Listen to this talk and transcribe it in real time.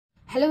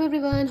Hello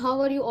everyone, how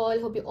are you all?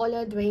 Hope you all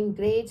are doing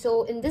great.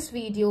 So in this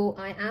video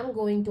I am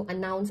going to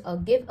announce a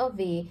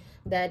giveaway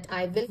that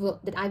I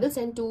will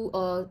send to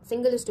a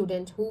single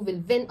student who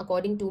will win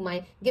according to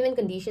my given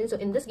conditions. So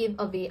in this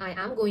giveaway I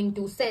am going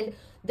to send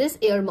this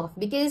earmuff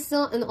because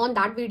on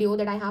that video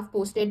that I have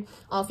posted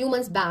a few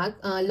months back,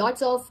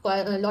 lots of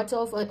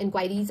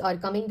inquiries are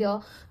coming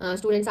there.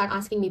 Students are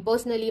asking me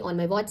personally on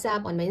my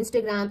WhatsApp, on my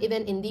Instagram,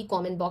 even in the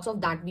comment box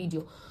of that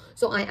video.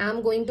 So I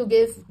am going to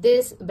give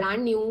this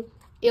brand new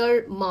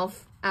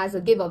earmuff as a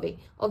giveaway.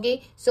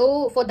 Okay,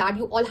 so for that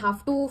you all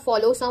have to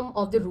follow some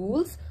of the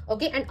rules.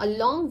 Okay, and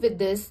along with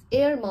this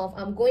earmuff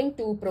I'm going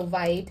to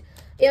provide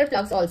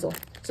earplugs also.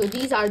 So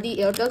these are the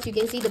earplugs. You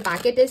can see the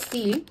packet is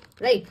sealed,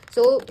 right?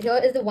 So here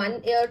is the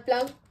one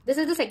earplug. This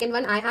is the second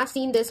one. I have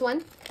seen this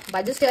one.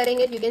 By just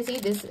tearing it, you can see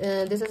this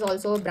this is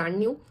also brand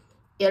new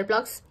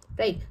earplugs,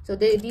 right? So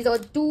these are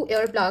two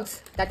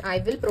earplugs that I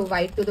will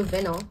provide to the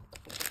winner.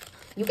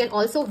 You can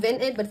also win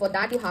it, but for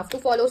that you have to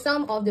follow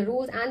some of the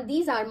rules, and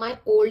these are my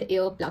old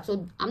earplugs.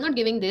 So I'm not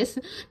giving this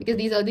because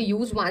these are the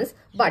used ones,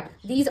 but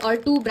these are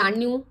two brand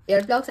new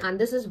earplugs, and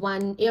this is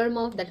one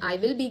earmuff that I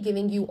will be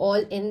giving you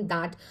all in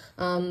that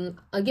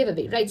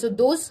giveaway, right? So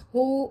those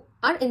who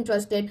are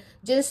interested,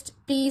 just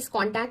please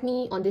contact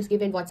me on this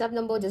given WhatsApp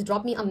number. Just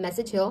drop me a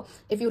message here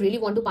if you really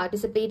want to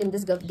participate in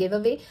this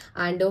giveaway,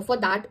 and for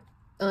that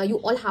you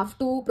all have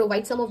to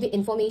provide some of the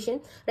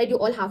information, right? You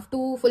all have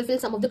to fulfill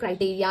some of the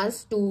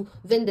criterias to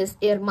win this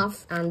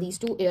earmuff and these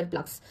two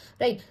earplugs,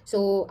 right?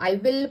 So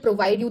I will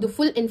provide you the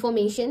full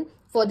information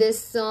for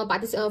this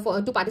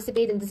to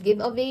participate in this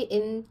giveaway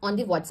on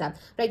the WhatsApp,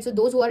 right? So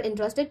those who are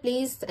interested,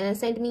 please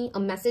send me a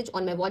message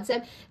on my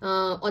WhatsApp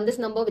on this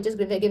number which is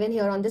given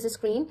here on this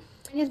screen.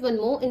 And here's one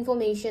more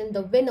information: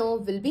 the winner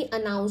will be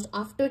announced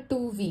after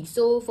 2 weeks.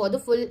 So for the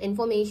full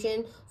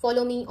information,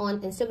 follow me on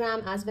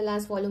Instagram as well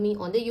as follow me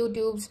on the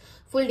YouTubes.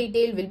 Full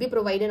detail will be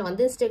provided on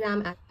the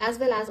Instagram as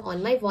well as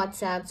on my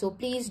WhatsApp. So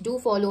please do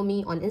follow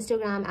me on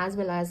Instagram as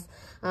well as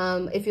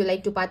if you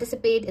like to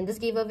participate in this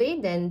giveaway,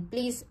 then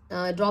please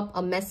drop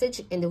a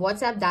message in the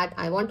WhatsApp that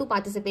I want to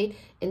participate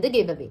in the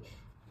giveaway.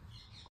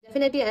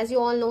 Definitely, as you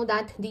all know,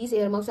 that these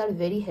earmuffs are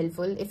very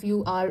helpful if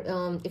you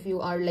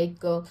are like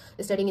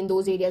studying in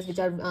those areas which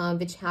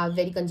have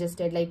very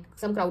congested, like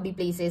some crowded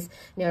places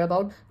near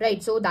about,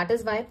 right? So that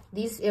is why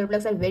these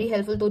earplugs are very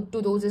helpful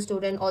to those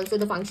students. Also,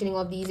 the functioning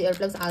of these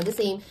earplugs are the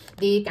same.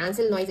 They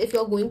cancel noise. If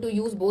you're going to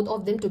use both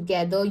of them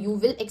together, you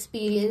will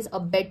experience a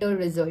better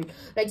result,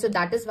 right? So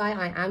that is why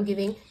I am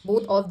giving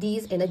both of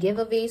these in a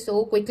giveaway.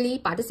 So quickly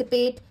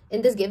participate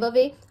in this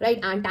giveaway, right?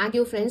 And tag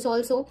your friends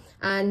also,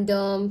 and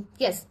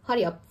yes,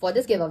 hurry up for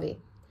this giveaway.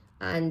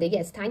 And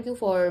yes, thank you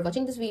for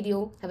watching this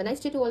video. Have a nice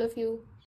day to all of you.